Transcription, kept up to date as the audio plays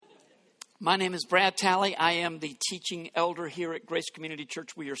My name is Brad Talley. I am the teaching elder here at Grace Community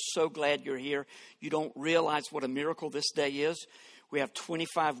Church. We are so glad you're here. You don't realize what a miracle this day is. We have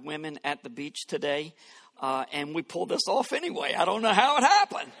 25 women at the beach today, and we pulled this off anyway. I don't know how it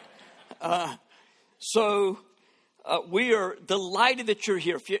happened. We are delighted that you're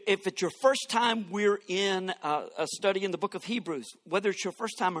here. If it's your first time, we're in a study in the book of Hebrews. Whether it's your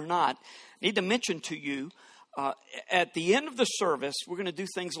first time or not, I need to mention to you, at the end of the service, we're going to do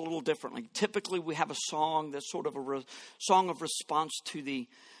things a little differently. Typically, we have a song that's sort of a song of response to the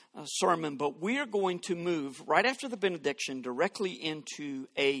sermon, but we're going to move right after the benediction directly into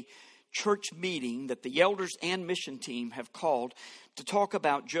a church meeting that the elders and mission team have called to talk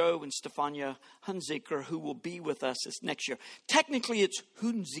about Joe and Stefania Hunziker, who will be with us this next year. Technically, it's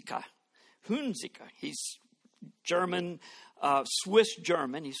Hunziker. He's German, Swiss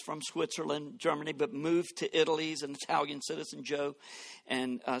German. He's from Switzerland, Germany, but moved to Italy. He's an Italian citizen, Joe,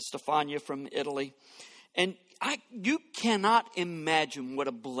 and Stefania from Italy. And you cannot imagine what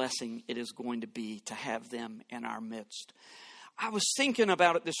a blessing it is going to be to have them in our midst. I was thinking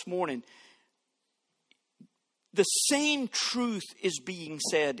about it this morning. The same truth is being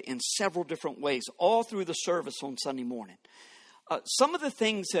said in several different ways all through the service on Sunday morning. Some of the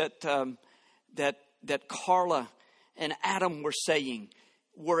things that Carla and Adam were saying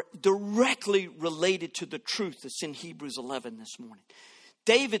were directly related to the truth that's in Hebrews 11 this morning.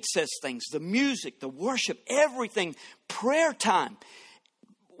 David says things, the music, the worship, everything, prayer time,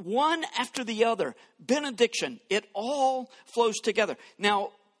 one after the other, benediction, it all flows together.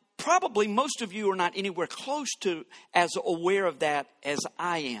 Now, probably most of you are not anywhere close to as aware of that as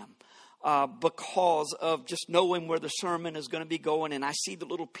I am. Because of just knowing where the sermon is going to be going. And I see the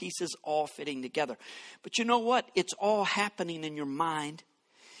little pieces all fitting together. But you know what? It's all happening in your mind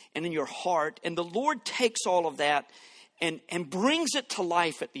and in your heart. And the Lord takes all of that and brings it to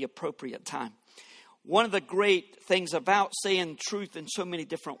life at the appropriate time. One of the great things about saying truth in so many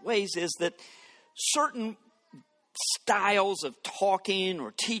different ways is that certain styles of talking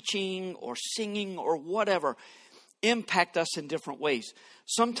or teaching or singing or whatever impact us in different ways.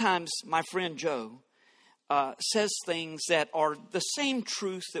 Sometimes my friend Joe says things that are the same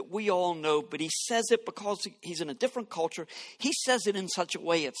truth that we all know, but he says it because he's in a different culture. He says it in such a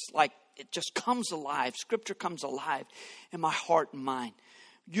way it's like it just comes alive. Scripture comes alive in my heart and mind.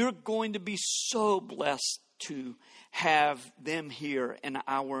 You're going to be so blessed to have them here in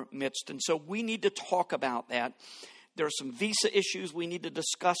our midst. And so we need to talk about that. There are some visa issues we need to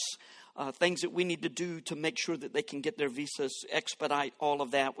discuss. Things that we need to do to make sure that they can get their visas, expedite all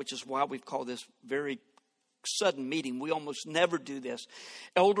of that, which is why we've called this very sudden meeting. We almost never do this.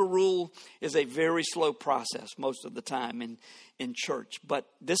 Elder rule is a very slow process most of the time in church. But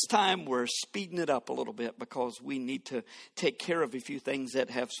this time we're speeding it up a little bit because we need to take care of a few things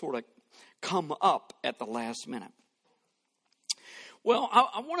that have sort of come up at the last minute. Well,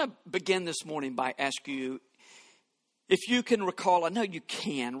 I want to begin this morning by asking you, if you can recall, I know you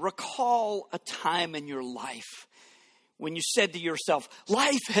can, recall a time in your life when you said to yourself,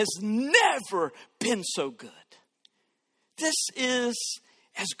 life has never been so good. This is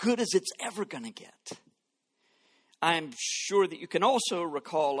as good as it's ever going to get. I'm sure that you can also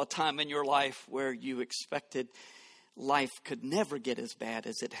recall a time in your life where you expected life could never get as bad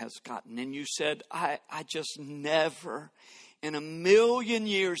as it has gotten. And you said, I just never, in a million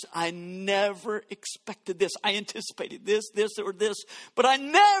years, I never expected this. I anticipated this, or this, but I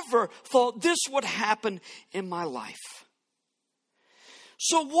never thought this would happen in my life.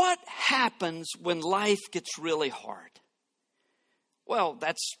 So what happens when life gets really hard? Well,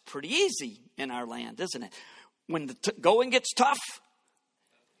 that's pretty easy in our land, isn't it? When the going gets tough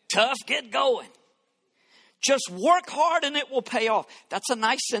get going. Just work hard and it will pay off. That's a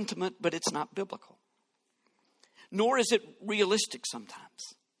nice sentiment, but it's not biblical. Nor is it realistic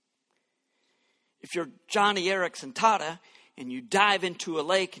sometimes. If you're Johnny Erickson Tata and you dive into a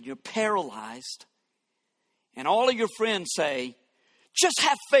lake and you're paralyzed and all of your friends say, just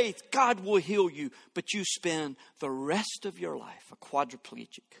have faith, God will heal you, but you spend the rest of your life a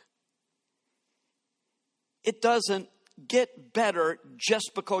quadriplegic. It doesn't get better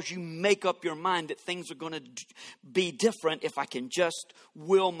just because you make up your mind that things are going to be different if I can just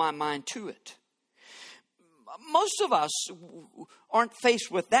will my mind to it. Most of us aren't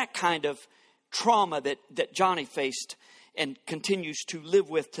faced with that kind of trauma that Johnny faced and continues to live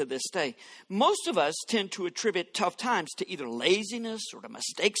with to this day. Most of us tend to attribute tough times to either laziness or to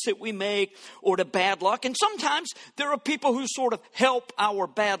mistakes that we make or to bad luck. And sometimes there are people who sort of help our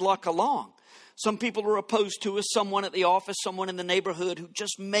bad luck along. Some people are opposed to us, someone at the office, someone in the neighborhood who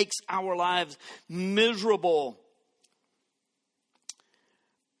just makes our lives miserable.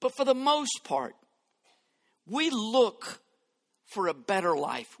 But for the most part, we look for a better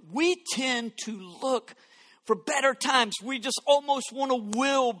life. We tend to look for better times. We just almost want to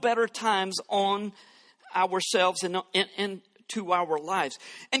will better times on ourselves and to our lives.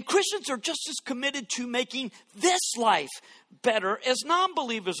 And Christians are just as committed to making this life better as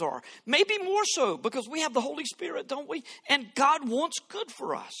non-believers are. Maybe more so, because we have the Holy Spirit, don't we? And God wants good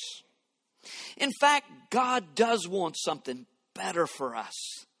for us. In fact, God does want something better for us.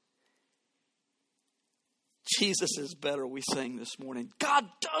 Jesus is better, we sang this morning. God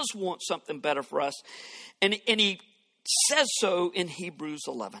does want something better for us. And he says so in Hebrews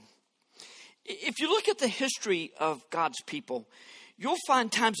 11. If you look at the history of God's people, you'll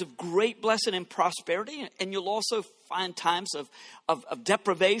find times of great blessing and prosperity. And you'll also find times of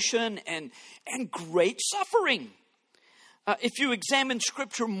deprivation and great suffering. If you examine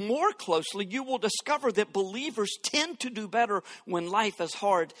Scripture more closely, you will discover that believers tend to do better when life is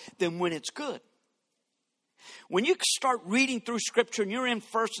hard than when it's good. When you start reading through Scripture and you're in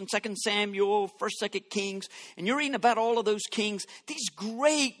 1st and 2nd Samuel, 1st, 2nd Kings, and you're reading about all of those kings, these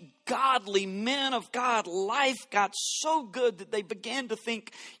great godly men of God, life got so good that they began to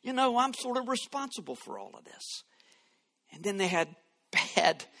think, I'm sort of responsible for all of this. And then they had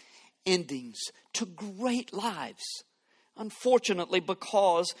bad endings to great lives. Unfortunately,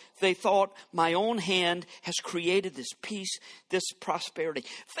 because they thought my own hand has created this peace, this prosperity.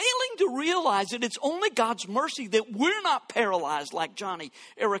 Failing to realize that it's only God's mercy that we're not paralyzed like Johnny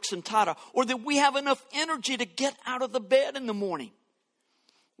Erickson Tata, or that we have enough energy to get out of the bed in the morning.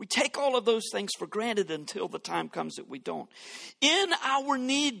 We take all of those things for granted until the time comes that we don't. In our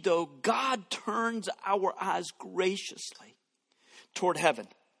need, though, God turns our eyes graciously toward heaven.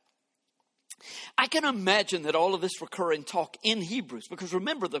 I can imagine that all of this recurring talk in Hebrews, because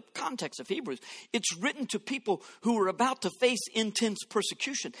remember the context of Hebrews, it's written to people who are about to face intense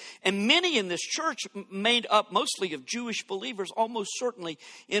persecution. And many in this church, made up mostly of Jewish believers, almost certainly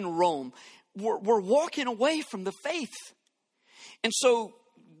in Rome, were walking away from the faith. And so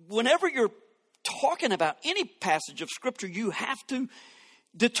whenever you're talking about any passage of Scripture, you have to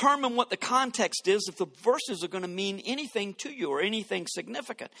determine what the context is if the verses are going to mean anything to you or anything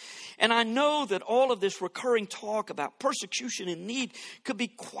significant. And I know that all of this recurring talk about persecution and need could be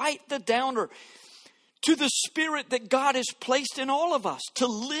quite the downer to the spirit that God has placed in all of us to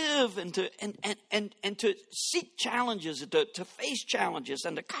live and to seek challenges, to face challenges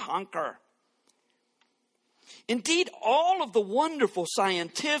and to conquer. Indeed, all of the wonderful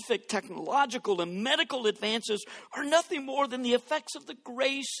scientific, technological, and medical advances are nothing more than the effects of the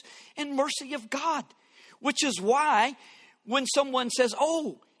grace and mercy of God. Which is why when someone says,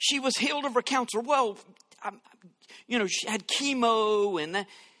 she was healed of her cancer, she had chemo, and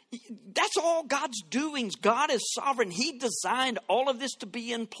that's all God's doings. God is sovereign. He designed all of this to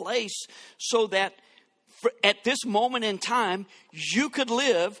be in place so that at this moment in time, you could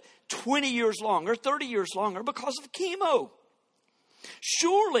live 20 years longer, 30 years longer because of chemo.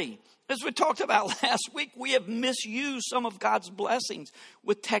 Surely, as we talked about last week, we have misused some of God's blessings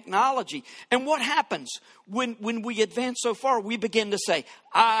with technology. And what happens when we advance so far? We begin to say,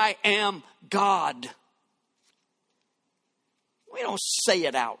 I am God. We don't say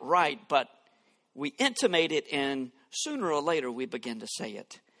it outright, but we intimate it, and sooner or later we begin to say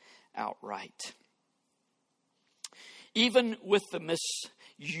it outright. Even with the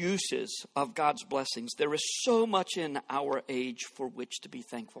misuses of God's blessings, there is so much in our age for which to be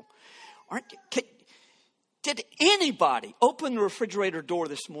thankful. Did anybody open the refrigerator door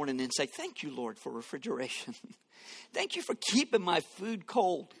this morning and say, thank you, Lord, for refrigeration? Thank you for keeping my food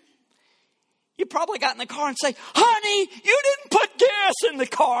cold. You probably got in the car and say, honey, you didn't put gas in the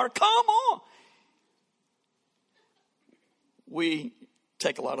car. Come on. We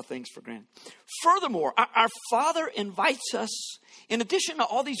take a lot of things for granted. Furthermore, our Father invites us, in addition to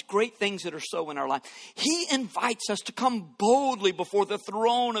all these great things that are so in our life, He invites us to come boldly before the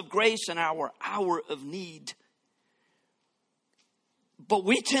throne of grace in our hour of need. But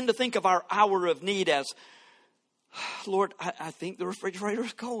we tend to think of our hour of need as, Lord, I think the refrigerator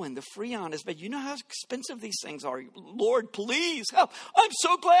is going. The Freon is bad. You know how expensive these things are. Lord, please help. I'm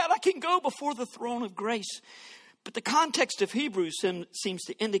so glad I can go before the throne of grace. But the context of Hebrews seems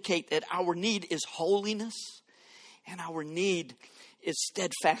to indicate that our need is holiness and our need is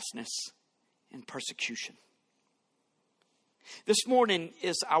steadfastness in persecution. This morning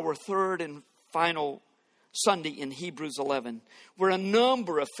is our third and final Sunday in Hebrews 11, where a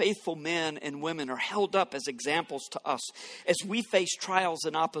number of faithful men and women are held up as examples to us as we face trials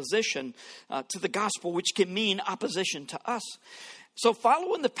and opposition to the gospel, which can mean opposition to us. So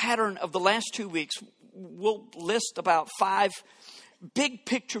following the pattern of the last 2 weeks, we'll list about 5 big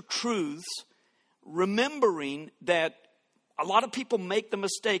picture truths, remembering that a lot of people make the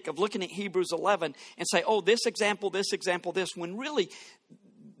mistake of looking at Hebrews 11 and say, oh, this example, when really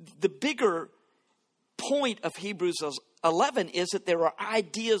the bigger point of Hebrews 11 is that there are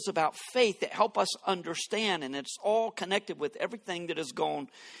ideas about faith that help us understand, and it's all connected with everything that has gone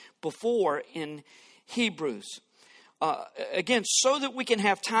before in Hebrews. Again, so that we can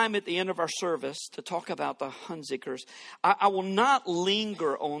have time at the end of our service to talk about the Hunzikers, I will not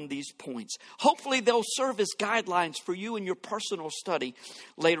linger on these points. Hopefully they'll serve as guidelines for you in your personal study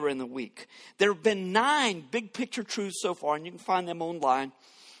later in the week. There have been 9 big picture truths so far, and you can find them online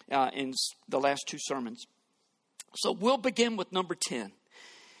in the last 2 sermons. So we'll begin with number 10.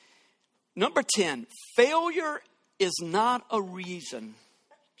 Number 10, failure is not a reason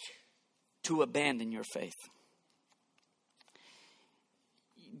to abandon your faith.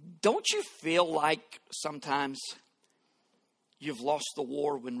 Don't you feel like sometimes you've lost the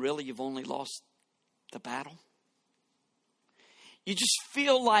war when really you've only lost the battle? You just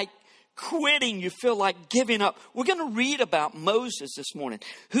feel like quitting. You feel like giving up. We're going to read about Moses this morning,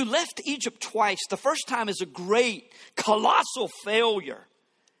 who left Egypt twice. The first time as a great, colossal failure,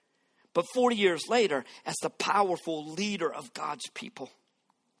 but 40 years later as the powerful leader of God's people.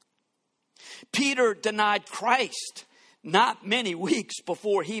 Peter denied Christ not many weeks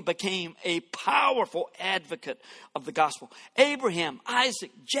before he became a powerful advocate of the gospel. Abraham, Isaac,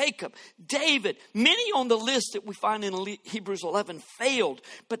 Jacob, David, many on the list that we find in Hebrews 11 failed,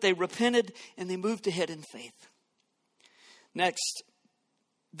 but they repented and they moved ahead in faith. Next,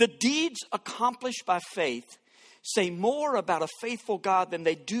 the deeds accomplished by faith say more about a faithful God than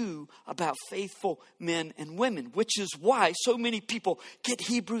they do about faithful men and women, which is why so many people get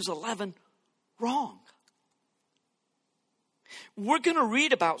Hebrews 11 wrong. We're going to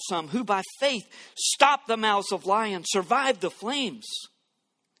read about some who by faith stopped the mouths of lions, survived the flames.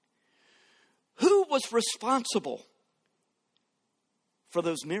 Who was responsible for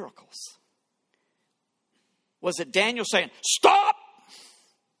those miracles? Was it Daniel saying, stop?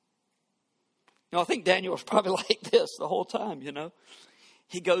 No, I think Daniel was probably like this the whole time, you know.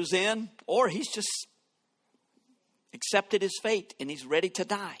 He goes in, or he's just accepted his fate and he's ready to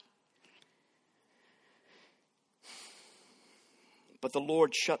die. But the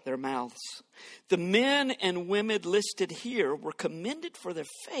Lord shut their mouths. The men and women listed here were commended for their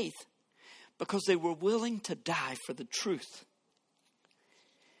faith because they were willing to die for the truth.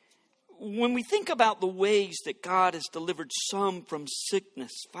 When we think about the ways that God has delivered some from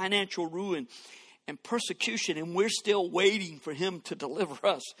sickness, financial ruin, and persecution, and we're still waiting for him to deliver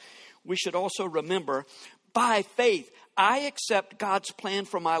us, we should also remember, by faith, I accept God's plan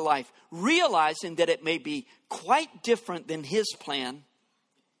for my life, realizing that it may be quite different than his plan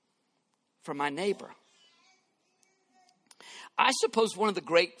for my neighbor. I suppose one of the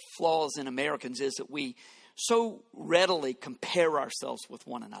great flaws in Americans is that we so readily compare ourselves with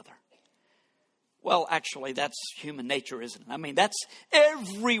one another. Well, actually, that's human nature, isn't it? I mean, that's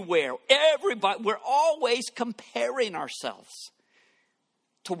everywhere. Everybody, we're always comparing ourselves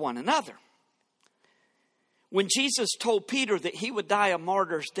to one another. When Jesus told Peter that he would die a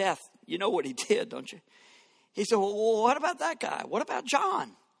martyr's death, you know what he did, don't you? He said, well, what about that guy? What about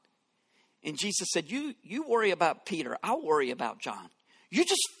John? And Jesus said, you worry about Peter. I'll worry about John. You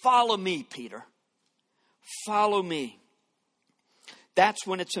just follow me, Peter. Follow me. That's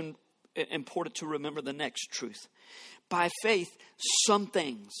when it's important to remember the next truth. By faith, some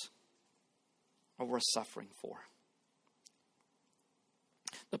things are worth suffering for.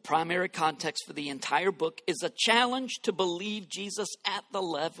 The primary context for the entire book is a challenge to believe Jesus at the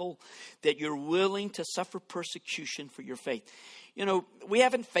level that you're willing to suffer persecution for your faith. You know, we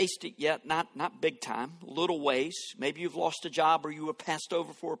haven't faced it yet, not big time, little ways. Maybe you've lost a job or you were passed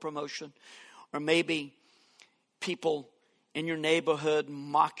over for a promotion. Or maybe people in your neighborhood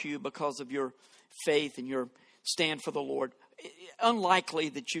mock you because of your faith and your stand for the Lord. Unlikely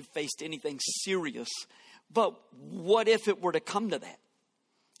that you've faced anything serious. But what if it were to come to that?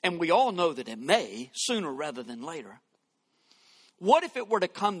 And we all know that it may, sooner rather than later. What if it were to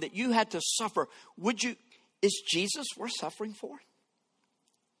come that you had to suffer? Is Jesus worth suffering for?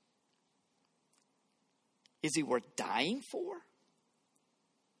 Is he worth dying for?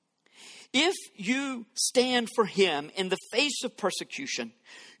 If you stand for him in the face of persecution,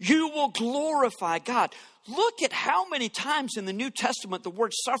 you will glorify God. Look at how many times in the New Testament the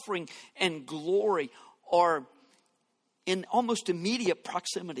word suffering and glory are in almost immediate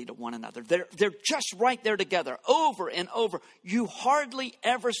proximity to one another. They're just right there together, over and over. You hardly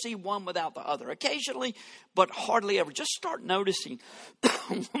ever see one without the other. Occasionally, but hardly ever. Just start noticing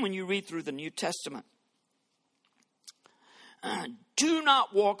when you read through the New Testament. Do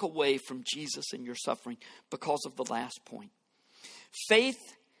not walk away from Jesus in your suffering because of the last point. Faith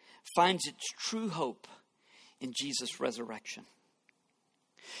finds its true hope in Jesus' resurrection.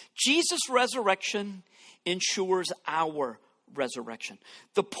 Jesus' resurrection ensures our resurrection.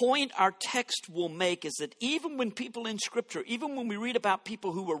 The point our text will make is that even when people in Scripture, even when we read about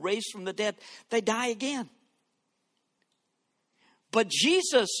people who were raised from the dead, they die again. But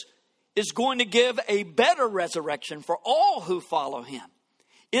Jesus is going to give a better resurrection for all who follow him.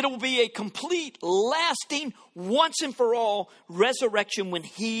 It will be a complete, lasting, once and for all resurrection when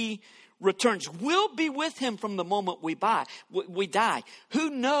he returns. We'll be with him from the moment we die. Who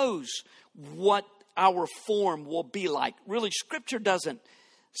knows what our form will be like? Really, Scripture doesn't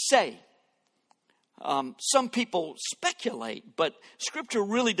say. Some people speculate, but Scripture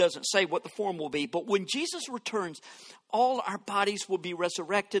really doesn't say what the form will be. But when Jesus returns, all our bodies will be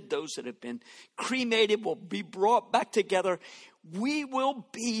resurrected. Those that have been cremated will be brought back together. We will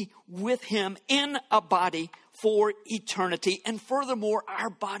be with him in a body for eternity. And furthermore, our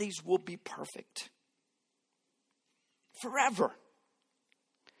bodies will be perfect forever.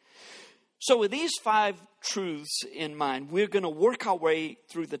 So with these 5 truths in mind, we're going to work our way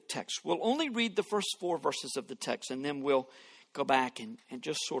through the text. We'll only read the first 4 verses of the text, and then we'll go back and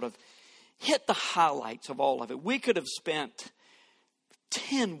just sort of hit the highlights of all of it. We could have spent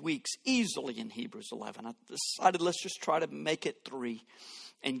 10 weeks easily in Hebrews 11. I decided let's just try to make it 3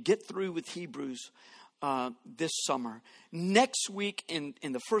 and get through with Hebrews this summer. Next week in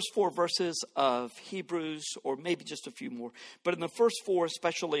the first 4 verses of Hebrews, or maybe just a few more, but in the first 4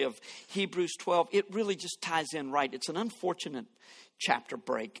 especially of Hebrews 12, it really just ties in right. It's an unfortunate chapter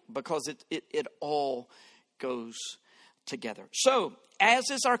break because it all goes together. So, as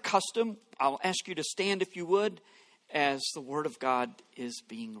is our custom, I'll ask you to stand if you would as the Word of God is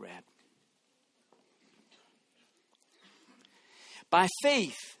being read. By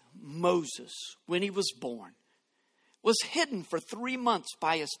faith, Moses, when he was born, was hidden for 3 months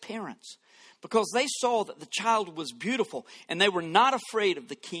by his parents because they saw that the child was beautiful and they were not afraid of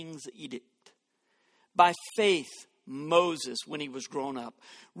the king's edict. By faith, Moses, when he was grown up,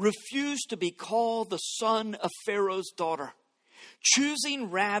 refused to be called the son of Pharaoh's daughter, choosing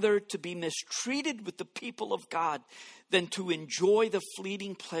rather to be mistreated with the people of God than to enjoy the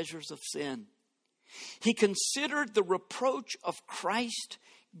fleeting pleasures of sin. He considered the reproach of Christ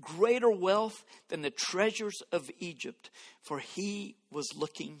greater wealth than the treasures of Egypt, for he was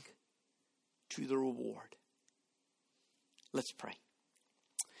looking to the reward. Let's pray.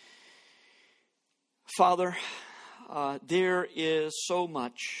 Father, there is so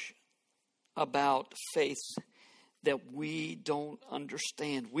much about faith that we don't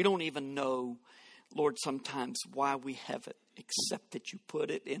understand. We don't even know, Lord, sometimes why we have it, except that you put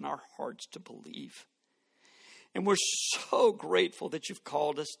it in our hearts to believe. And we're so grateful that you've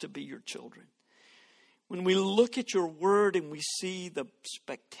called us to be your children. When we look at your word and we see the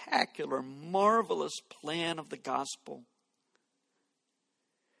spectacular, marvelous plan of the gospel,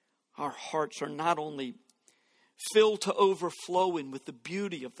 our hearts are not only filled to overflowing with the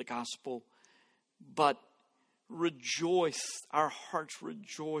beauty of the gospel, but our hearts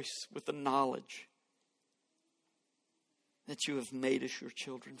rejoice with the knowledge that you have made us your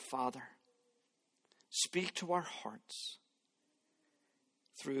children. Father, speak to our hearts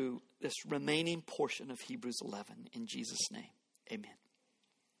through this remaining portion of Hebrews 11. In Jesus' name, amen.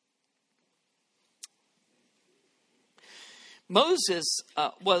 Moses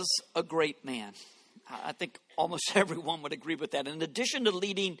was a great man. I think almost everyone would agree with that. In addition to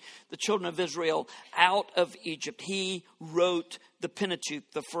leading the children of Israel out of Egypt, he wrote the Pentateuch,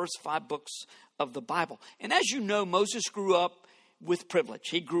 the first 5 books of the Bible. And as you know, Moses grew up with privilege.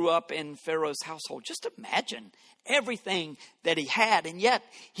 He grew up in Pharaoh's household. Just imagine everything that he had, and yet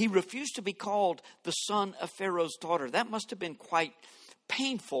he refused to be called the son of Pharaoh's daughter. That must have been quite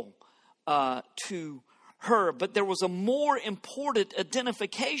painful to her. But there was a more important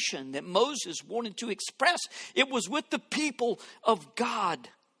identification that Moses wanted to express. It was with the people of God.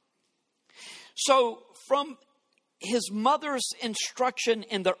 So from his mother's instruction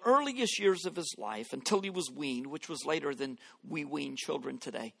in the earliest years of his life, until he was weaned, which was later than we wean children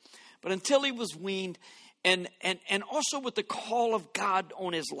today, but until he was weaned, and also with the call of God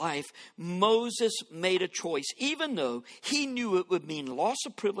on his life, Moses made a choice, even though he knew it would mean loss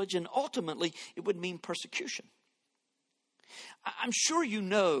of privilege and ultimately it would mean persecution. I'm sure you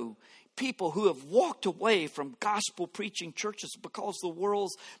know people who have walked away from gospel preaching churches because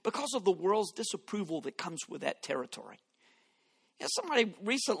of the world's disapproval that comes with that territory. Yeah, somebody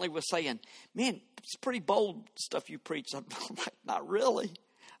recently was saying, "Man, it's pretty bold stuff you preach." I'm like, "Not really.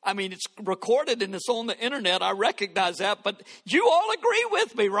 I mean, it's recorded and it's on the internet. I recognize that. But you all agree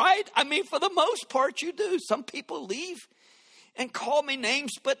with me, right? I mean, for the most part, you do. Some people leave and call me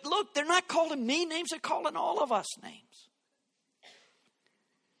names. But look, they're not calling me names. They're calling all of us names.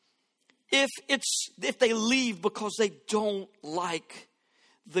 If they leave because they don't like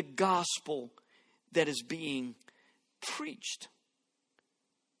the gospel that is being preached.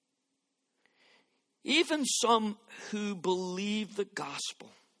 Even some who believe the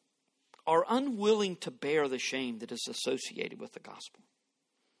gospel are unwilling to bear the shame that is associated with the gospel.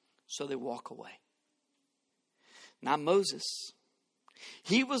 So they walk away. Now Moses,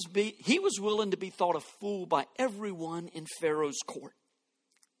 he was willing to be thought a fool by everyone in Pharaoh's court.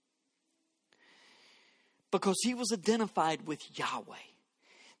 Because he was identified with Yahweh.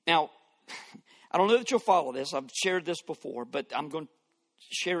 Now, I don't know that you'll follow this. I've shared this before, but I'm going to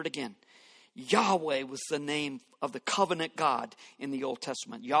share it again. Yahweh was the name of the covenant God in the Old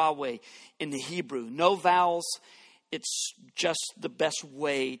Testament. Yahweh in the Hebrew. No vowels. It's just the best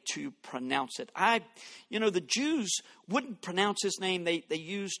way to pronounce it. The Jews wouldn't pronounce his name. They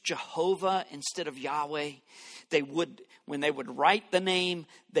used Jehovah instead of Yahweh. When they would write the name,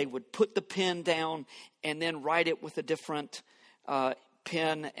 they would put the pen down and then write it with a different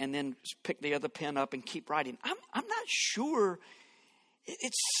pen and then pick the other pen up and keep writing. I'm not sure.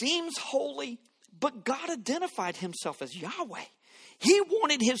 It seems holy, but God identified himself as Yahweh. He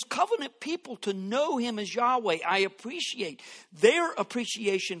wanted his covenant people to know him as Yahweh. I appreciate their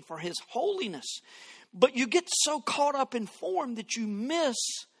appreciation for his holiness. But you get so caught up in form that you miss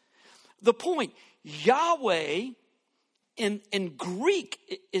the point. Yahweh in Greek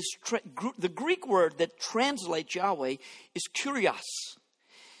is the Greek word that translates Yahweh is Kyrios.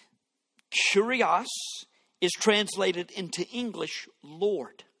 Kyrios is translated into English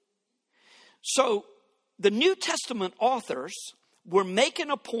Lord. So the New Testament authors were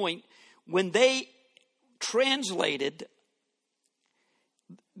making a point when they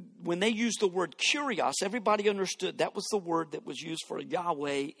used the word Kyrios, everybody understood that was the word that was used for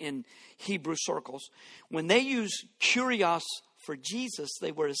Yahweh in Hebrew circles. When they used Kyrios for Jesus,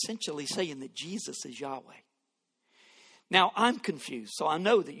 they were essentially saying that Jesus is Yahweh. Now, I'm confused, so I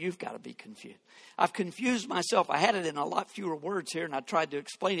know that you've got to be confused. I've confused myself. I had it in a lot fewer words here, and I tried to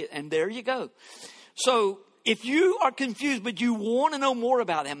explain it, and there you go. So, if you are confused, but you want to know more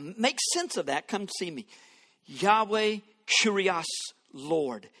about him, make sense of that, come see me. Yahweh, Kyrios,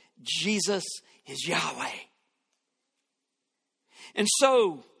 Lord. Jesus is Yahweh. And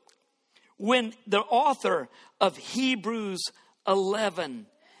so, when the author of Hebrews 11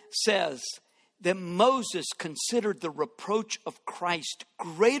 says that Moses considered the reproach of Christ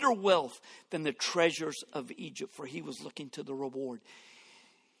greater wealth than the treasures of Egypt, for he was looking to the reward.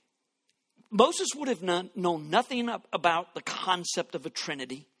 Moses would have known nothing about the concept of a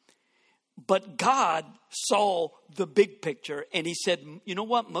Trinity, but God saw the big picture and he said, you know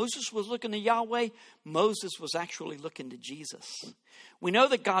what? Moses was looking to Yahweh. Moses was actually looking to Jesus. We know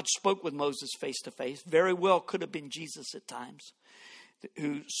that God spoke with Moses face to face. Very well could have been Jesus at times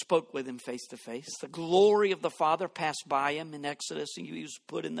who spoke with him face to face. The glory of the Father passed by him in Exodus, and he was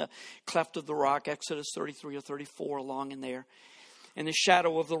put in the cleft of the rock, Exodus 33 or 34 along in there. In the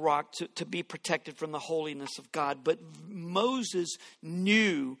shadow of the rock to be protected from the holiness of God. But Moses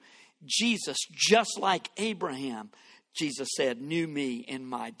knew Jesus just like Abraham, Jesus said, knew me in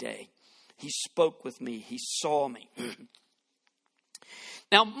my day. He spoke with me. He saw me.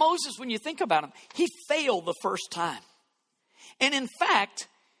 Now, Moses, when you think about him, he failed the first time. And in fact,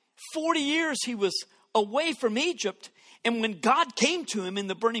 40 years he was away from Egypt. And when God came to him in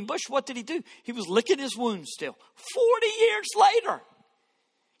the burning bush, what did he do? He was licking his wounds still. 40 years later,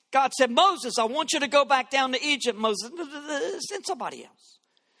 God said, Moses, I want you to go back down to Egypt. Moses, send somebody else.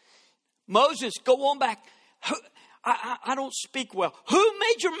 Moses, go on back. I don't speak well. Who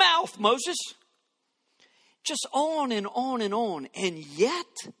made your mouth, Moses? Just on and on and on. And yet,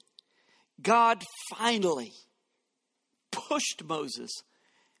 God finally pushed Moses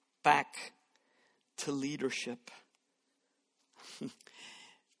back to leadership.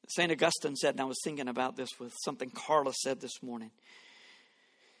 St. Augustine said, and I was thinking about this with something Carla said this morning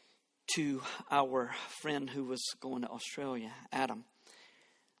to our friend who was going to Australia, Adam.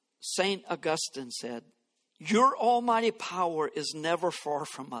 St. Augustine said, your almighty power is never far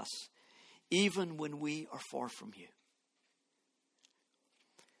from us, even when we are far from you.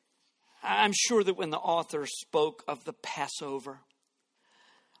 I'm sure that when the author spoke of the Passover,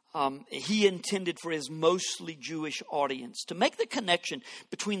 he intended for his mostly Jewish audience to make the connection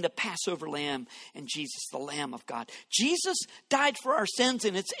between the Passover lamb and Jesus, the Lamb of God. Jesus died for our sins,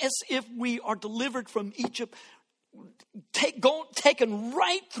 and it's as if we are delivered from Egypt taken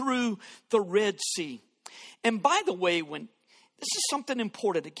right through the Red Sea. And by the way, this is something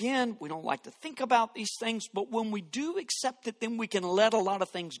important. Again, we don't like to think about these things, but when we do accept it, then we can let a lot of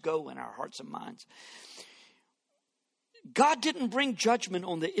things go in our hearts and minds. God didn't bring judgment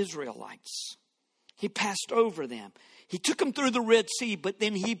on the Israelites. He passed over them. He took them through the Red Sea, but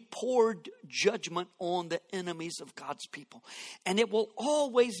then he poured judgment on the enemies of God's people. And it will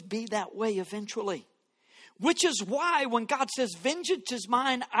always be that way eventually. Which is why when God says, vengeance is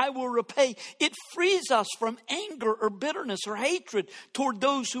mine, I will repay, it frees us from anger or bitterness or hatred toward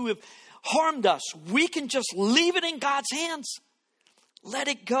those who have harmed us. We can just leave it in God's hands. Let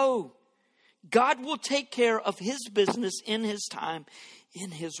it go. God will take care of his business in his time,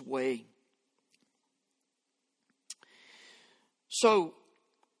 in his way. So,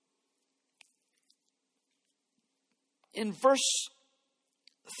 in verse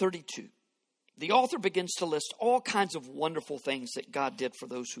 32, the author begins to list all kinds of wonderful things that God did for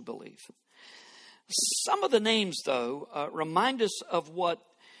those who believe. Some of the names, though, remind us of what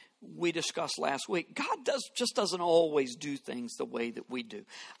we discussed last week. God just doesn't always do things the way that we do.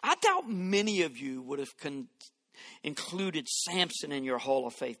 I doubt many of you would have included Samson in your hall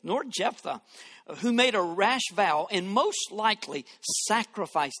of faith, nor Jephthah, who made a rash vow and most likely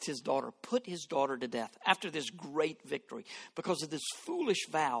sacrificed his daughter, put his daughter to death after this great victory because of this foolish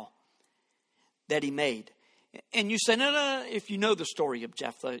vow that he made. And you say, no, if you know the story of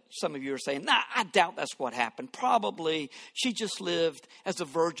Jephthah, some of you are saying, I doubt that's what happened. Probably she just lived as a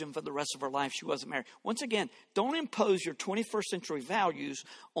virgin for the rest of her life. She wasn't married. Once again, don't impose your 21st century values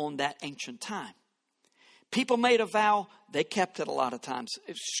on that ancient time. People made a vow, they kept it a lot of times.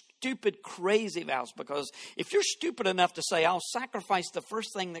 Stupid, crazy vows, because if you're stupid enough to say, I'll sacrifice the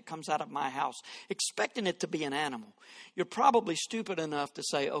first thing that comes out of my house, expecting it to be an animal, you're probably stupid enough to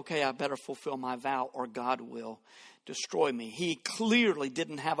say, okay, I better fulfill my vow or God will destroy me. He clearly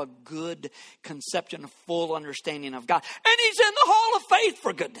didn't have a good conception, a full understanding of God. And he's in the hall of faith,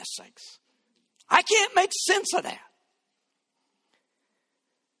 for goodness sakes. I can't make sense of that.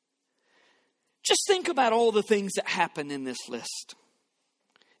 Just think about all the things that happen in this list.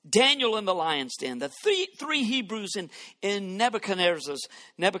 Daniel in the lion's den, the three Hebrews in Nebuchadnezzar's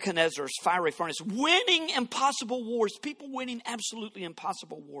fiery furnace, winning impossible wars, people winning absolutely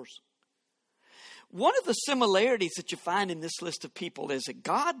impossible wars. One of the similarities that you find in this list of people is that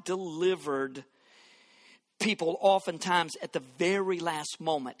God delivered people oftentimes at the very last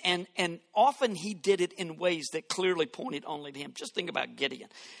moment. And often he did it in ways that clearly pointed only to him. Just think about Gideon.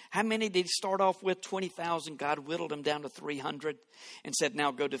 How many did he start off with? 20,000. God whittled him down to 300 and said, now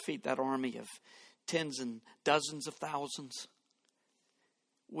go defeat that army of tens and dozens of thousands.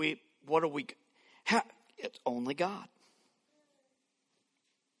 It's only God.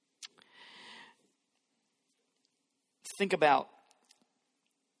 Think about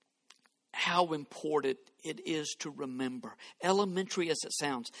how important it is to remember, elementary as it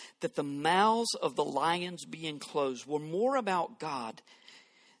sounds, that the mouths of the lions being closed were more about God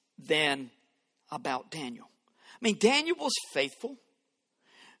than about Daniel. I mean, Daniel was faithful,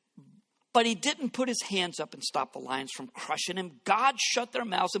 but he didn't put his hands up and stop the lions from crushing him. God shut their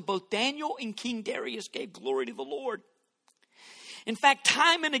mouths, and both Daniel and King Darius gave glory to the Lord. In fact,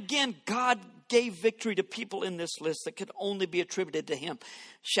 time and again, God gave victory to people in this list that could only be attributed to him.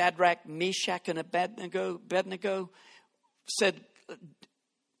 Shadrach, Meshach, and Abednego said,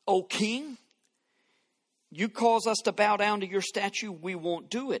 O king, you cause us to bow down to your statue, we won't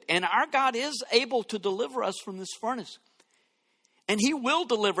do it. And our God is able to deliver us from this furnace. And he will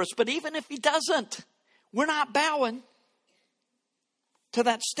deliver us. But even if he doesn't, we're not bowing to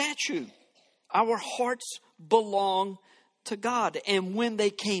that statue. Our hearts belong to God. And when they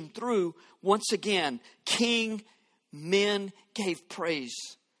came through, once again, men gave praise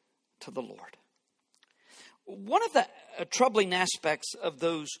to the Lord. One of the troubling aspects of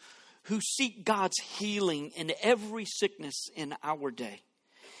those who seek God's healing in every sickness in our day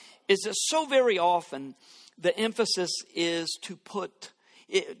is that so very often the emphasis is put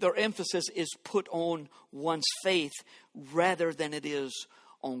on one's faith rather than it is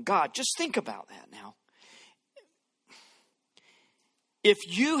on God. Just think about that now. If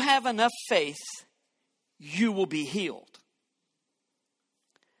you have enough faith, you will be healed.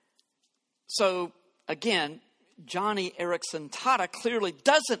 So, again, Johnny Erickson Tada clearly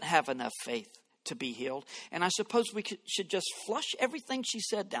doesn't have enough faith to be healed. And I suppose we should just flush everything she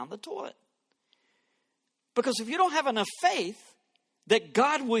said down the toilet. Because if you don't have enough faith that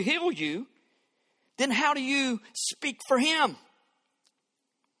God will heal you, then how do you speak for him?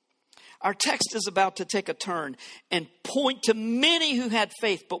 Our text is about to take a turn and point to many who had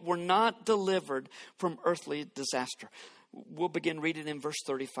faith but were not delivered from earthly disaster. We'll begin reading in verse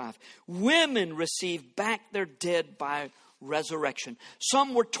 35. Women received back their dead by resurrection.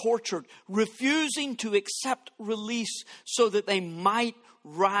 Some were tortured, refusing to accept release so that they might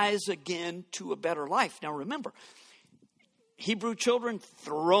rise again to a better life. Now remember, Hebrew children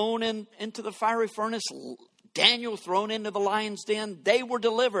thrown into the fiery furnace, Daniel thrown into the lion's den. They were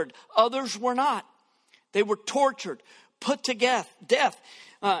delivered. Others were not. They were tortured, put to death.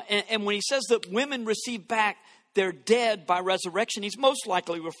 And when he says that women receive back their dead by resurrection, he's most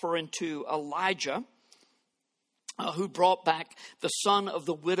likely referring to Elijah, who brought back the son of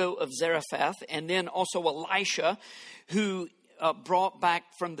the widow of Zarephath, and then also Elisha, who brought back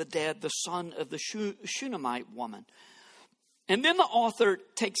from the dead the son of the Shunammite woman. And then the author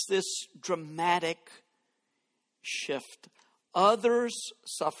takes this dramatic shift. Others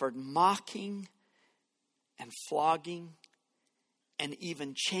suffered mocking and flogging and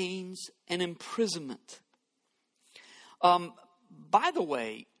even chains and imprisonment. By the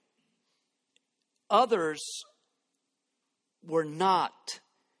way, others were not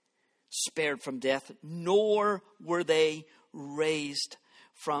spared from death, nor were they raised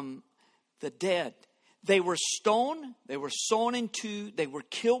from the dead. They were stoned, they were sawn in two, they were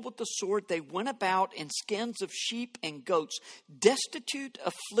killed with the sword. They went about in skins of sheep and goats, destitute,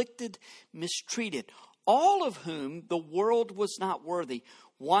 afflicted, mistreated, all of whom the world was not worthy,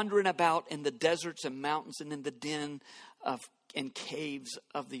 wandering about in the deserts and mountains and in the den of and caves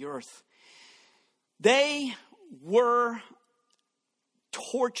of the earth. They were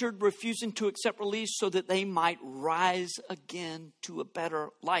tortured, refusing to accept release so that they might rise again to a better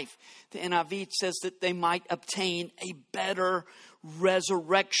life. The NIV says that they might obtain a better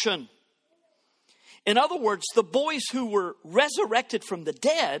resurrection. In other words, the boys who were resurrected from the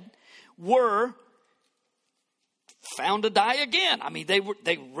dead were found to die again. I mean,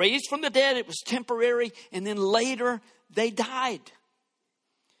 they raised from the dead. It was temporary. And then later they died.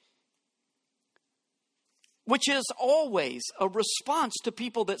 Which is always a response to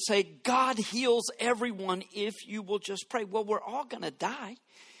people that say, God heals everyone if you will just pray. Well, we're all going to die.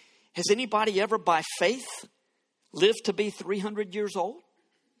 Has anybody ever by faith lived to be 300 years old?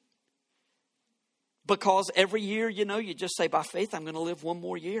 Because every year, you just say by faith, I'm going to live one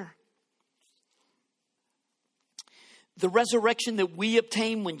more year. The resurrection that we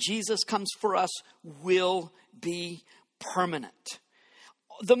obtain when Jesus comes for us will be permanent.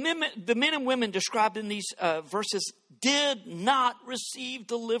 The men and women described in these verses did not receive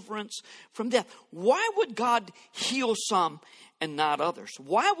deliverance from death. Why would God heal some and not others?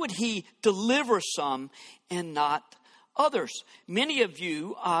 Why would he deliver some and not others? Many of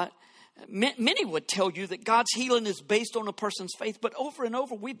you, many would tell you that God's healing is based on a person's faith. But over and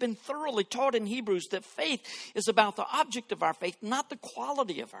over, we've been thoroughly taught in Hebrews that faith is about the object of our faith, not the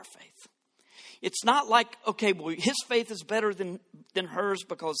quality of our faith. It's not like, okay, well, his faith is better than hers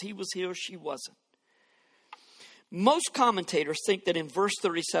because he was here, she wasn't. Most commentators think that in verse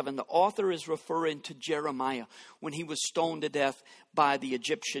 37, the author is referring to Jeremiah when he was stoned to death by the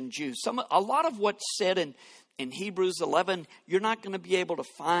Egyptian Jews. A lot of what's said in Hebrews 11, you're not going to be able to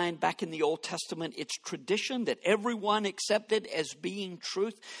find back in the Old Testament. It's tradition that everyone accepted as being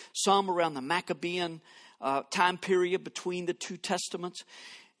truth, some around the Maccabean time period between the two testaments.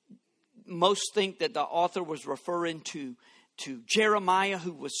 Most think that the author was referring to Jeremiah,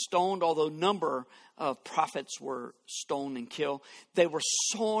 who was stoned, although a number of prophets were stoned and killed. They were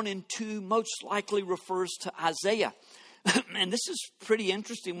sawn in two, most likely refers to Isaiah. And this is pretty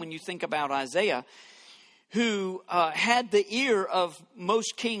interesting when you think about Isaiah, who had the ear of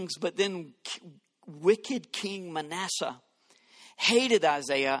most kings, but then wicked King Manasseh hated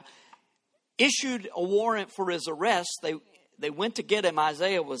Isaiah, issued a warrant for his arrest. They went to get him.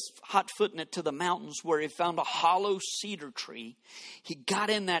 Isaiah was hot-footing it to the mountains where he found a hollow cedar tree. He got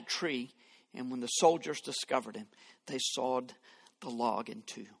in that tree, and when the soldiers discovered him, they sawed the log in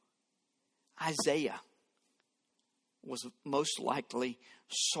two. Isaiah was most likely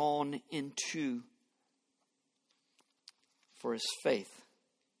sawn in two for his faith.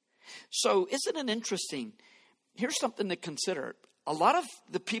 So isn't it interesting? Here's something to consider. A lot of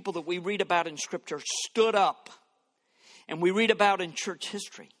the people that we read about in Scripture stood up. And we read about in church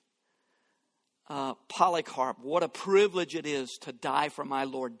history, Polycarp, what a privilege it is to die for my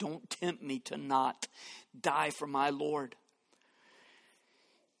Lord. Don't tempt me to not die for my Lord.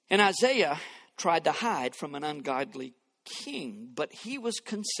 And Isaiah tried to hide from an ungodly king, but he was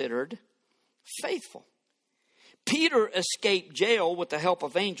considered faithful. Peter escaped jail with the help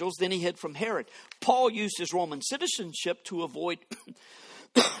of angels, then he hid from Herod. Paul used his Roman citizenship to avoid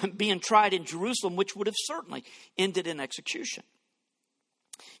being tried in Jerusalem, which would have certainly ended in execution.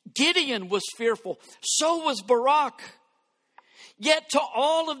 Gideon was fearful. So was Barak. Yet to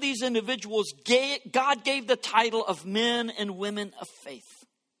all of these individuals, God gave the title of men and women of faith.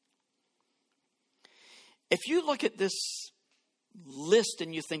 If you look at this list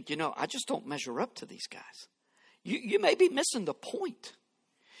and you think, I just don't measure up to these guys, you may be missing the point.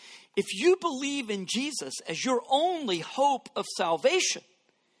 If you believe in Jesus as your only hope of salvation,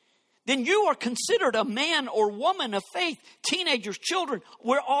 then you are considered a man or woman of faith. Teenagers, children,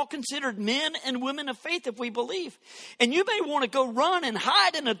 we're all considered men and women of faith if we believe. And you may want to go run and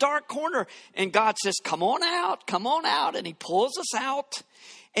hide in a dark corner. And God says, come on out. And he pulls us out.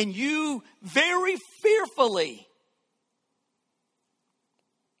 And you very fearfully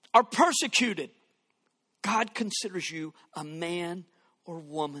are persecuted. God considers you a man or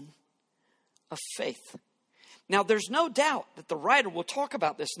woman of faith. Now, there's no doubt that the writer, we'll talk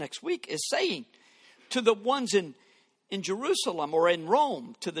about this next week, is saying to the ones in Jerusalem or in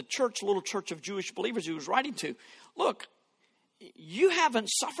Rome, to the little church of Jewish believers he was writing to, look, you haven't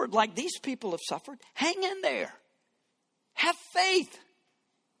suffered like these people have suffered. Hang in there. Have faith.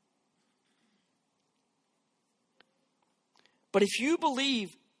 But if you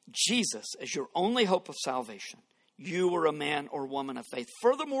believe Jesus as your only hope of salvation, you are a man or woman of faith.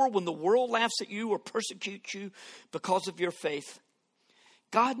 Furthermore, when the world laughs at you or persecutes you because of your faith,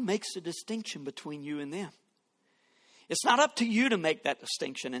 God makes a distinction between you and them. It's not up to you to make that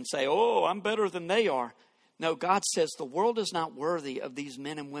distinction and say, oh, I'm better than they are. No, God says the world is not worthy of these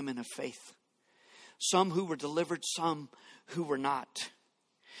men and women of faith. Some who were delivered, some who were not.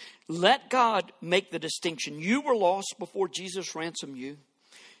 Let God make the distinction. You were lost before Jesus ransomed you.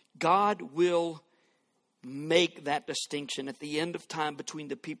 God will make that distinction at the end of time between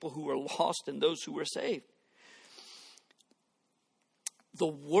the people who are lost and those who are saved. The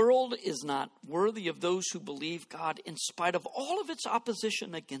world is not worthy of those who believe God in spite of all of its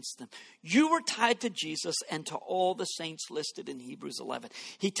opposition against them. You were tied to Jesus and to all the saints listed in Hebrews 11.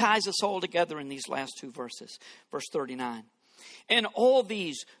 He ties us all together in these last two verses. Verse 39. And all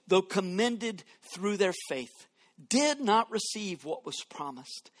these, though commended through their faith, did not receive what was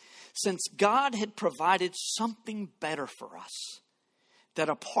promised, since God had provided something better for us, that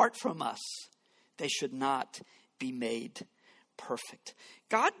apart from us, they should not be made perfect.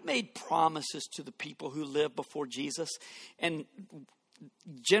 God made promises to the people who lived before Jesus, and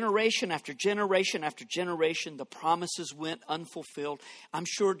generation after generation after generation, the promises went unfulfilled. I'm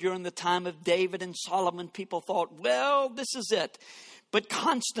sure during the time of David and Solomon, people thought, well, this is it. But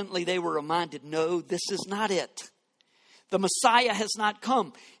constantly they were reminded, no, this is not it. The Messiah has not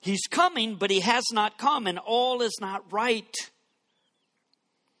come. He's coming, but he has not come, and all is not right.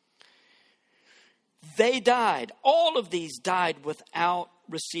 They died. All of these died without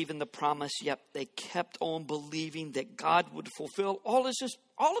receiving the promise, yet they kept on believing that God would fulfill all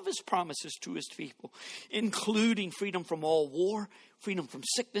of his promises to his people, including freedom from all war, freedom from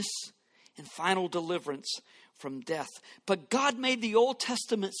sickness, and final deliverance from death. But God made the Old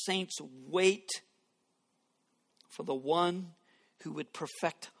Testament saints wait for the one who would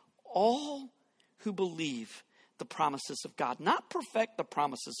perfect all who believe the promises of God. Not perfect the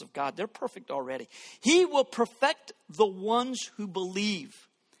promises of God. They're perfect already. He will perfect the ones who believe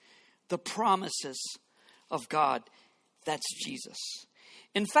the promises of God. That's Jesus.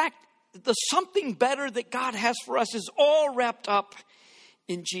 In fact, the something better that God has for us is all wrapped up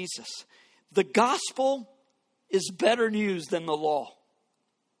in Jesus. The gospel is better news than the law.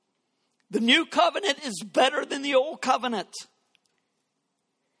 The new covenant is better than the old covenant.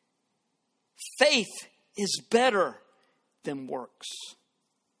 Faith is better than works.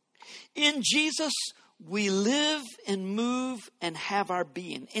 In Jesus, we live and move and have our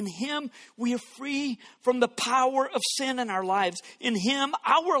being. In him, we are free from the power of sin in our lives. In him,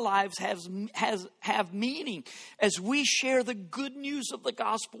 our lives have meaning as we share the good news of the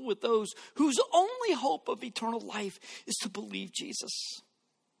gospel with those whose only hope of eternal life is to believe Jesus.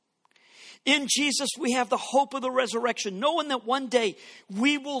 In Jesus, we have the hope of the resurrection, knowing that one day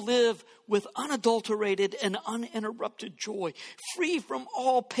we will live with unadulterated and uninterrupted joy, free from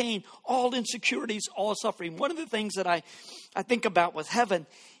all pain, all insecurities, all suffering. One of the things that I think about with heaven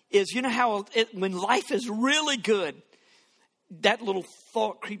is, you know how when life is really good, that little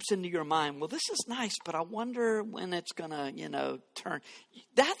thought creeps into your mind. Well, this is nice, but I wonder when it's going to, turn.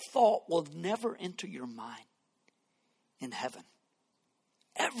 That thought will never enter your mind in heaven.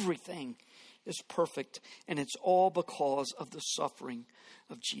 Everything is perfect, and it's all because of the suffering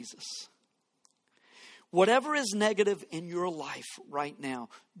of Jesus. Whatever is negative in your life right now,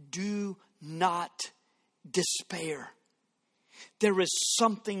 do not despair. There is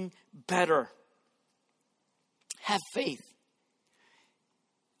something better. Have faith.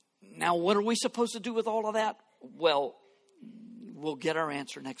 Now, what are we supposed to do with all of that? Well, we'll get our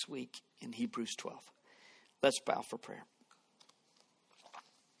answer next week in Hebrews 12. Let's bow for prayer.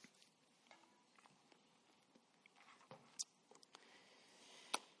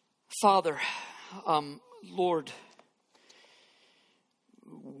 Father, Lord,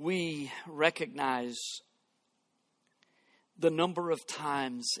 we recognize the number of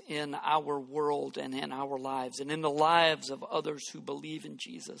times in our world and in our lives and in the lives of others who believe in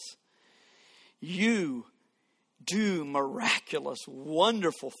Jesus, you do miraculous,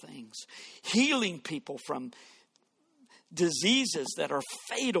 wonderful things, healing people from diseases that are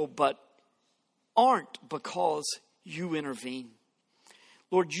fatal but aren't because you intervene.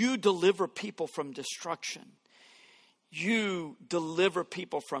 Lord, you deliver people from destruction. You deliver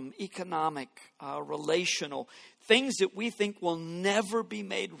people from economic, relational, things that we think will never be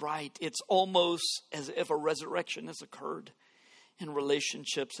made right. It's almost as if a resurrection has occurred in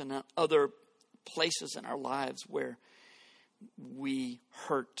relationships and in other places in our lives where we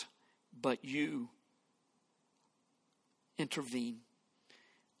hurt, but you intervene.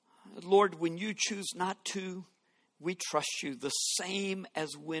 Lord, when you choose not to, we trust you the same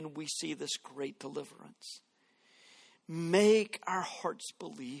as when we see this great deliverance. Make our hearts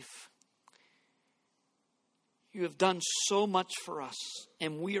believe. You have done so much for us,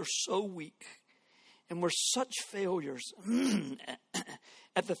 and we are so weak, and we're such failures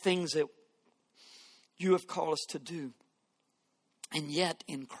at the things that you have called us to do. And yet,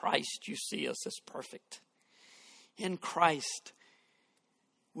 in Christ, you see us as perfect. In Christ,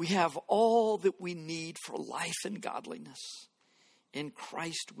 we have all that we need for life and godliness. In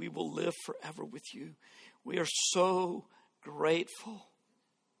Christ, we will live forever with you. We are so grateful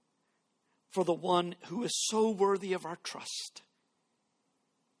for the one who is so worthy of our trust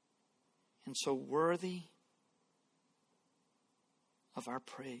and so worthy of our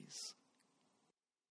praise.